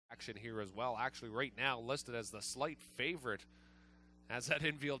action here as well. Actually, right now listed as the slight favorite as that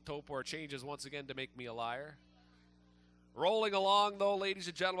infield topor changes once again to make me a liar. Rolling along, though, ladies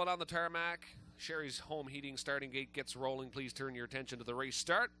and gentlemen, on the tarmac. Sherry's home heating starting gate gets rolling. Please turn your attention to the race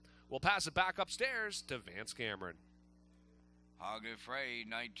start. We'll pass it back upstairs to Vance Cameron. Hog Afraid,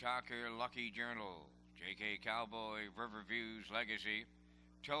 Night Talker, Lucky Journal, JK Cowboy, Riverview's Legacy,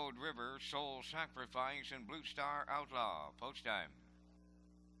 Toad River, Soul Sacrifice, and Blue Star Outlaw. Post time.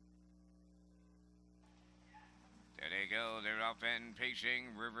 There they go. They're up and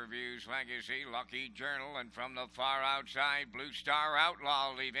pacing. Riverview's Legacy, Lucky Journal, and from the far outside, Blue Star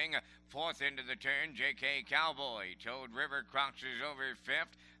Outlaw leaving. Fourth into the turn, JK Cowboy. Toad River crosses over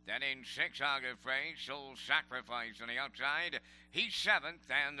fifth. Then in six, Hog Afraid, Soul Sacrifice on the outside. He's seventh,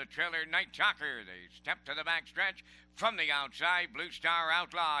 and the trailer Night Talker. They step to the backstretch from the outside. Blue Star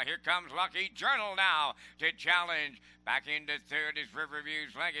Outlaw. Here comes Lucky Journal now to challenge. Back into third is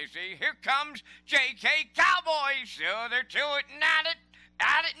Riverview's Legacy. Here comes JK Cowboy. So they're to it and at it.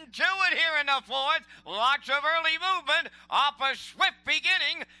 At it and to it here in the fourth. Lots of early movement. Off a swift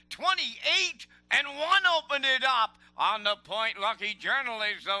beginning. 28 and 1 opened it up. On the point, Lucky Journal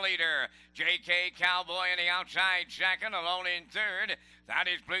is the leader. JK Cowboy on the outside second, alone in third. That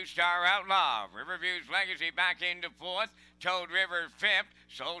is Blue Star Outlaw. Riverview's Legacy back into fourth. Toad River fifth.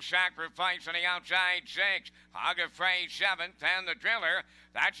 Soul Sacrifice on the outside sixth. Hog Afraid seventh. And the Driller,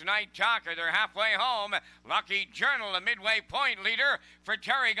 that's Night Talker. They're halfway home. Lucky Journal, the midway point leader for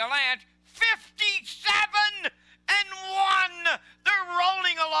Terry Gallant. 57 and 1. They're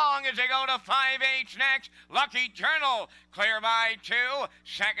rolling along as they go to 5/8 next. Lucky Journal clear by 2.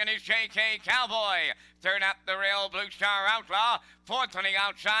 Second is JK Cowboy. Third up the rail, Blue Star Outlaw. Fourth on the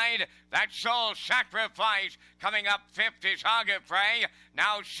outside, that's Soul Sacrifice. Coming up fifth is Hog Afraid.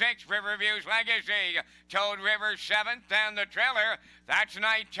 Now sixth, Riverview's Legacy. Toad River seventh, and the trailer, that's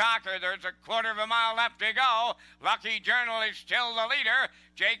Night Talker. There's a quarter of a mile left to go. Lucky Journal is still the leader.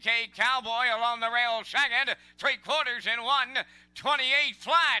 JK Cowboy along the rail second. 3/4 in 1. 28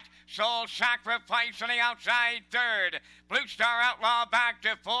 flat. Soul Sacrifice on the outside third. Blue Star Outlaw back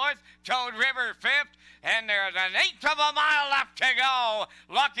to fourth. Toad River fifth. And there's an eighth of a mile left to go.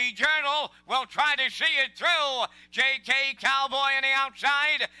 Lucky Journal will try to see it through. JK Cowboy on the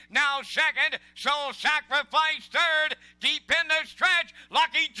outside. Now second. Soul Sacrifice third. Deep in the stretch.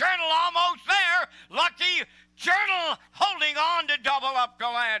 Lucky Journal almost there. Lucky Journal holding on to double up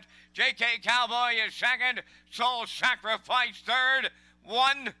Gallant. JK Cowboy is second. Soul Sacrifice third.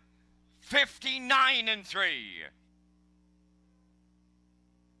 1:59 and 3.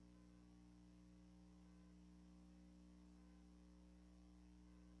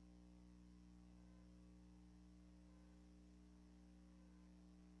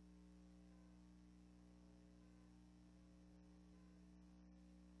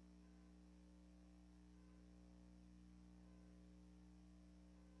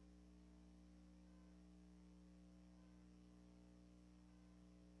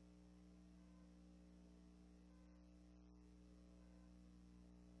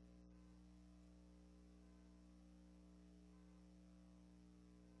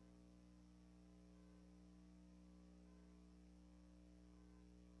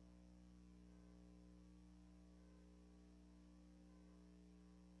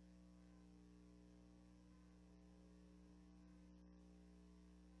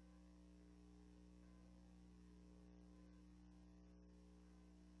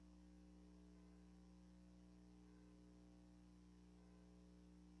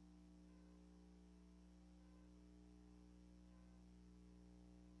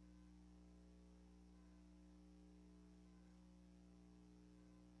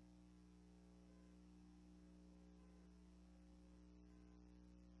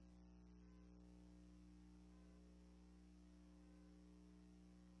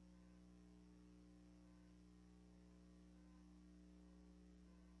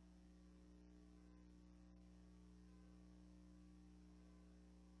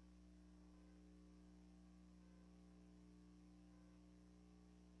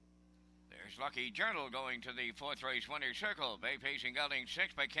 Lucky Journal going to the fourth race winner's circle. Bay pacing gelding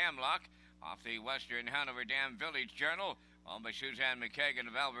 6 by Camlock. Off the Western Hanover Dam Village Journal. Owned by Suzanne McKagan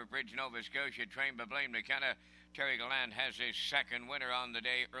of Albert Bridge, Nova Scotia. Trained by Blaine McKenna. Terry Gallant has his second winner on the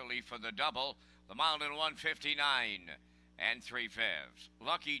day early for the double. The mile in 1:59 and 3/5.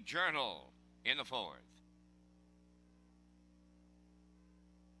 Lucky Journal in the fourth.